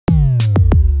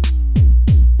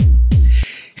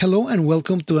Hello and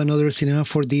welcome to another Cinema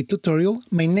 4D tutorial.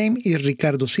 My name is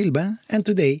Ricardo Silva and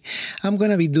today I'm going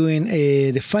to be doing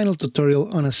the final tutorial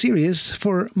on a series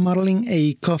for modeling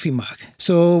a coffee mug.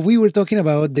 So we were talking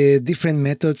about the different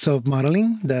methods of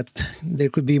modeling, that there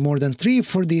could be more than 3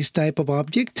 for this type of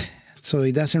object. So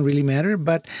it doesn't really matter,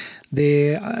 but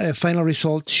the final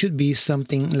result should be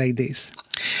something like this.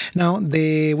 Now,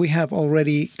 we have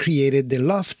already created the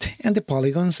loft and the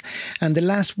polygons, and the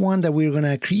last one that we're going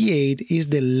to create is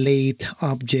the lathe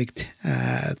object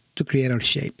to create our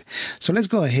shape. So let's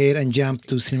go ahead and jump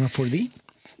to Cinema 4D.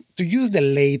 To use the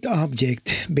lathe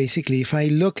object, basically, if I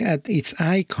look at its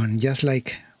icon, just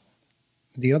like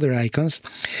the other icons,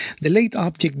 the lathe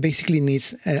object basically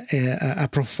needs a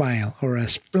profile or a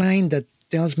spline that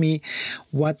tells me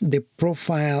what the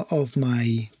profile of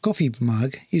my coffee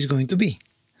mug is going to be.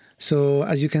 So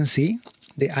as you can see,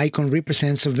 the icon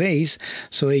represents a vase,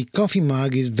 so a coffee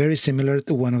mug is very similar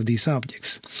to one of these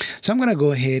objects. So I'm going to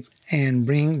go ahead and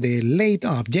bring the lathe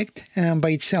object, and by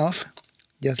itself,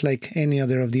 just like any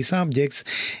other of these objects,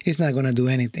 it's not going to do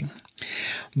anything.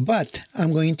 But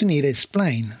I'm going to need a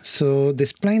spline. So the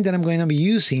spline that I'm going to be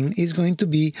using is going to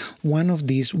be one of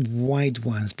these white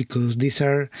ones, because these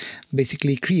are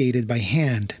basically created by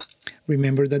hand.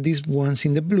 Remember that these ones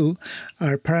in the blue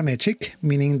are parametric,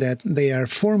 meaning that they are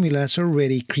formulas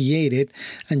already created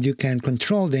and you can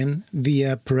control them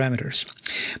via parameters.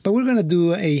 But we're going to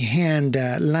do a hand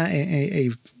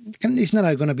it's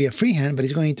not going to be a freehand, but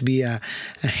it's going to be a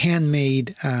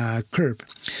handmade curve.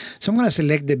 So I'm going to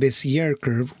select the Bezier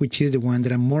curve, which is the one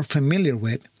that I'm more familiar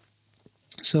with.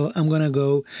 So I'm going to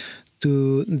go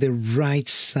to the right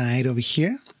side over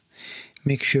here.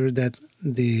 Make sure that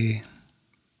the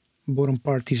bottom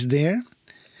part is there.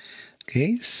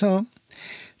 Okay, so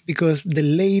because the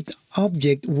lathe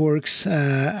object works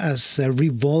as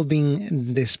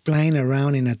revolving the spline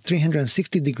around in a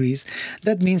 360 degrees,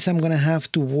 that means I'm going to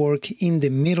have to work in the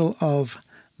middle of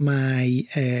my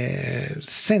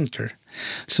center.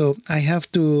 So I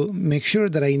have to make sure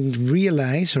that I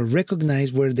realize or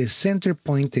recognize where the center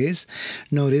point is.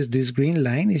 Notice this green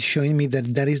line is showing me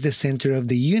that that is the center of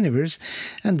the universe,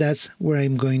 and that's where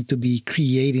I'm going to be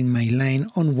creating my line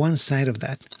on one side of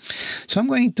that. So I'm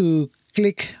going to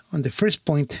click on the first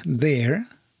point there,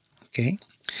 okay,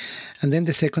 and then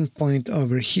the second point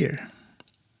over here.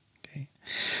 Okay.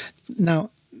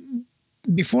 Now,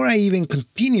 before I even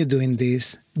continue doing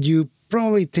this, you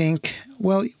probably think,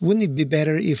 well, wouldn't it be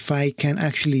better if I can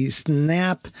actually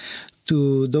snap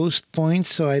to those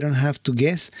points so I don't have to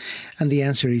guess? And the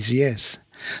answer is yes.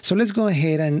 So let's go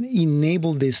ahead and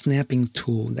enable the snapping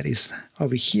tool that is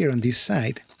over here on this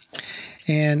side.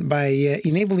 And by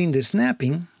enabling the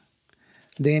snapping,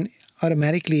 then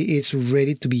automatically it's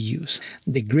ready to be used.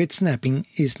 The grid snapping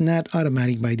is not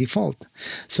automatic by default.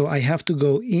 So I have to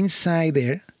go inside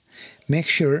there, make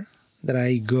sure that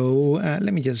I go,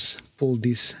 let me just pull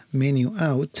this menu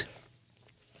out.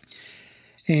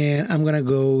 And I'm going to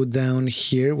go down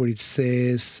here where it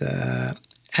says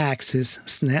Axis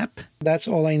Snap. That's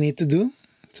all I need to do.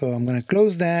 So I'm going to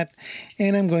close that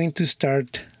and I'm going to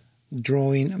start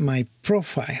drawing my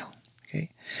profile. Okay.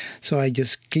 So I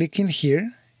just click in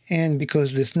here, and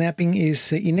because the snapping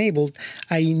is enabled,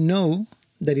 I know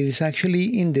that it is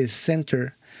actually in the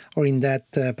center or in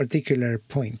that particular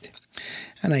point.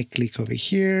 And I click over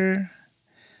here,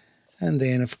 and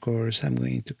then of course I'm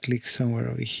going to click somewhere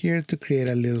over here to create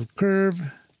a little curve.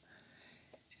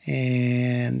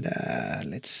 And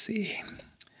let's see,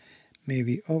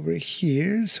 maybe over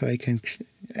here, so I can,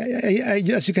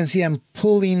 as you can see, I'm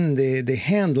pulling the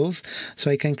handles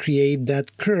so I can create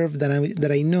that curve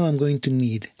that I know I'm going to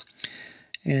need.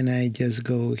 And I just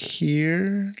go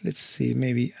here, let's see,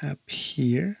 maybe up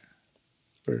here,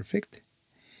 perfect.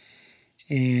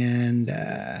 And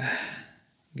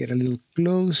get a little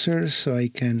closer so I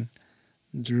can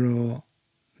draw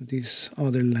this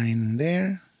other line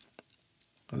there,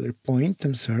 other point,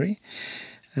 I'm sorry.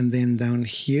 And then down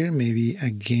here, maybe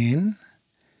again,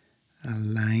 a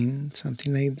line,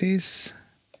 something like this.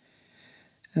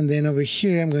 And then over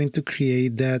here, I'm going to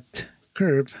create that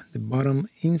curve, the bottom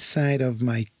inside of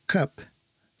my cup,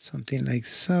 something like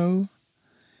so.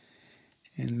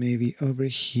 And maybe over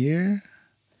here.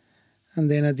 And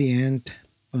then at the end,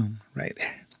 boom, right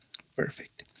there.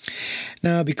 Perfect.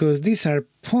 Now, because these are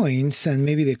points and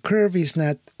maybe the curve is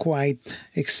not quite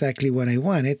exactly what I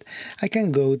wanted, I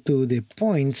can go to the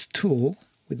points tool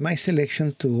with my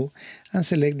selection tool and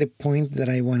select the point that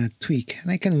I want to tweak. And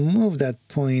I can move that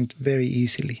point very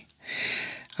easily.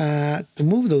 To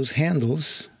move those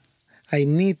handles, I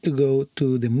need to go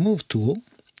to the move tool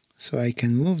so I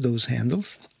can move those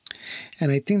handles.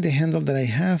 And I think the handle that I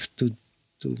have to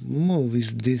to move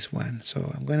is this one.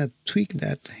 So I'm going to tweak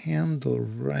that handle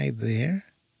right there.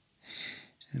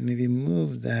 And maybe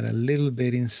move that a little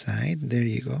bit inside. There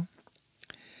you go.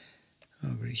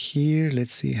 Over here,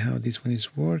 let's see how this one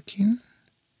is working.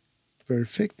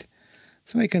 Perfect.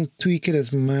 So I can tweak it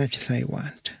as much as I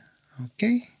want.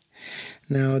 Okay.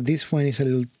 Now this one is a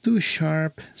little too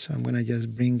sharp, so I'm going to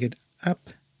just bring it up.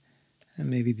 And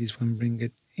maybe this one bring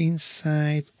it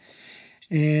inside.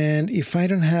 And if I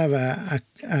don't have a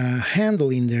handle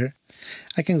in there,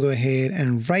 I can go ahead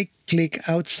and right click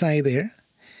outside there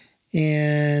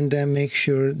and make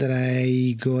sure that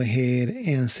I go ahead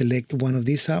and select one of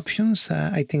these options.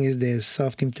 I think it's the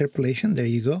soft interpolation. There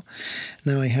you go.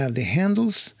 Now I have the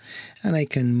handles, and I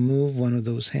can move one of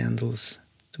those handles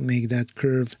to make that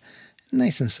curve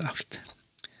nice and soft.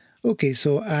 Okay,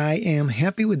 so I am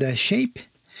happy with that shape.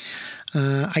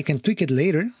 I can tweak it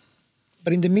later,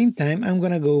 but in the meantime, I'm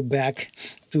going to go back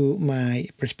to my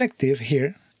perspective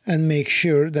here and make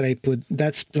sure that I put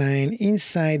that spline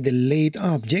inside the lathe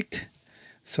object,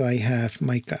 so I have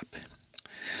my cup.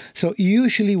 So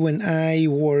usually when I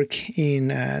work in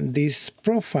this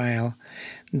profile,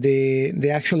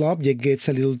 the actual object gets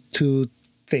a little too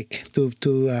thick, too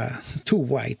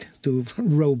wide, too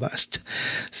robust.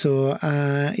 So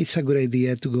it's a good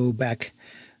idea to go back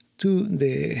to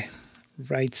the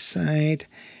right side.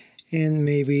 And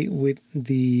maybe with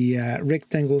the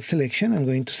rectangle selection, I'm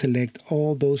going to select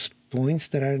all those points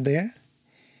that are there.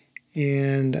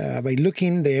 And by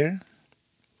looking there,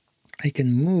 I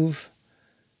can move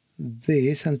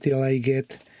this until I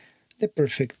get the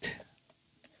perfect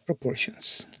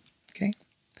proportions. Okay.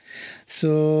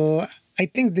 So I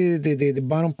think the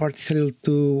bottom part is a little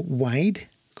too wide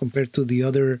compared to the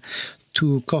other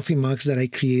two coffee mugs that I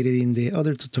created in the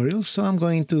other tutorials. So I'm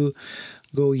going to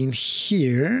go in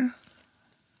here.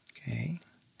 Okay,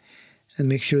 and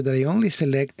make sure that I only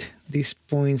select these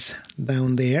points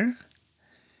down there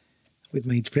with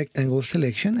my rectangle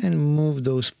selection and move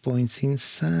those points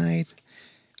inside.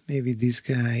 Maybe these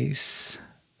guys.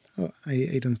 Oh,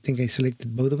 I don't think I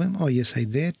selected both of them. Oh, yes, I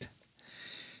did.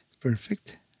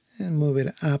 Perfect. And move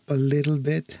it up a little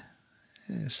bit.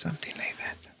 Something like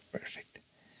that. Perfect.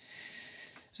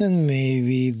 And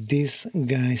maybe these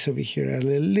guys over here are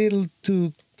a little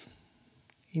too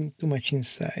much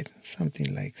inside,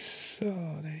 something like so.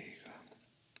 There you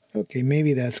go. Okay,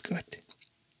 maybe that's good.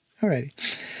 Alrighty.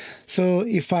 So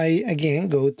if I again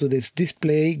go to this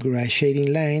display garage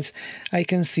shading lines, I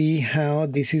can see how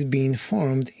this is being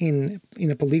formed in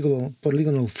a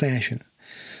polygonal fashion.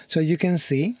 So you can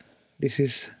see this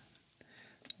is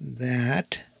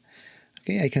that.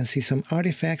 Okay, I can see some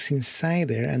artifacts inside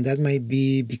there, and that might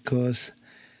be because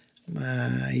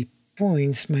my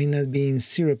points might not be in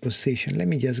 0 position. Let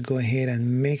me just go ahead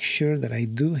and make sure that I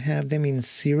do have them in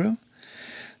 0.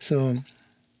 So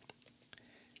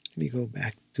let me go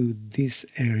back to this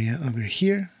area over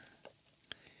here.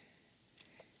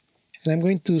 And I'm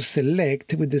going to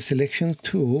select with the selection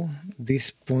tool this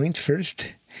point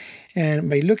first. And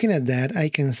by looking at that, I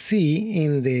can see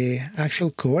in the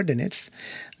actual coordinates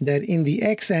that in the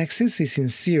x-axis is in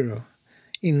 0.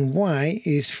 In Y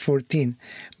is 14,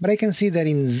 but I can see that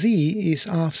in Z is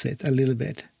offset a little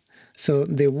bit. So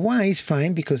the Y is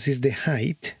fine because it's the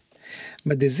height,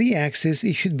 but the Z axis,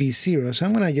 it should be 0. So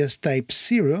I'm going to just type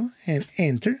 0 and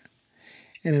enter,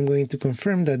 and I'm going to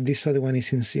confirm that this other one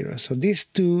is in 0. So these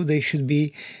two, they should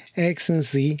be X and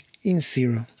Z in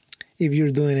 0 if you're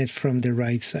doing it from the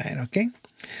right side, okay?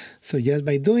 So just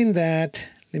by doing that,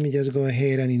 let me just go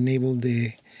ahead and enable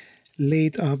the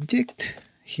lathe object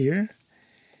here.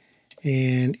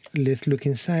 And let's look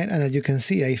inside, and as you can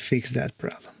see, I fixed that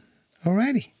problem.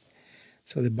 Alrighty.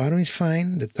 So the bottom is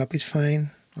fine, the top is fine.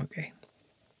 Okay.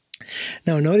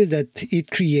 Now notice that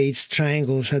it creates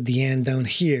triangles at the end down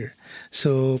here.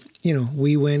 So,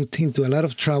 we went into a lot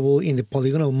of trouble in the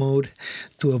polygonal mode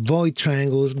to avoid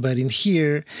triangles, but in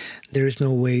here, there is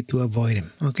no way to avoid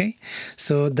them, okay?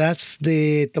 So that's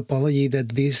the topology that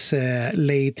this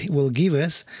lathe will give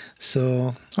us.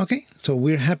 So, okay, so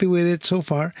we're happy with it so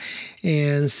far,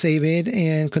 and save it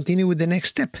and continue with the next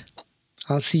step.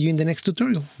 I'll see you in the next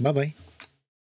tutorial. Bye-bye.